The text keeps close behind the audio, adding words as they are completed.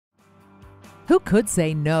Who could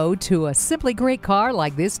say no to a simply great car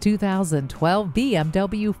like this 2012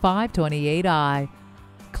 BMW 528i?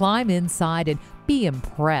 Climb inside and be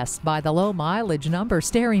impressed by the low mileage number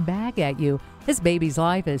staring back at you. This baby's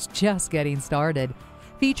life is just getting started.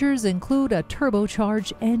 Features include a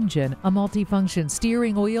turbocharged engine, a multifunction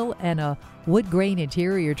steering wheel, and a wood grain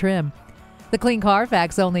interior trim. The clean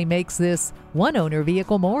CARFAX only makes this one-owner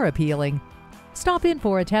vehicle more appealing. Stop in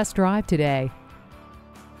for a test drive today.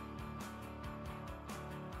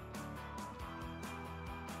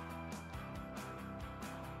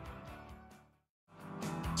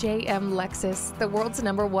 JM Lexus, the world's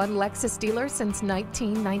 #1 Lexus dealer since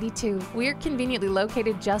 1992. We're conveniently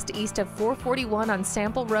located just east of 441 on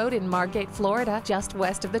Sample Road in Margate, Florida, just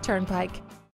west of the Turnpike.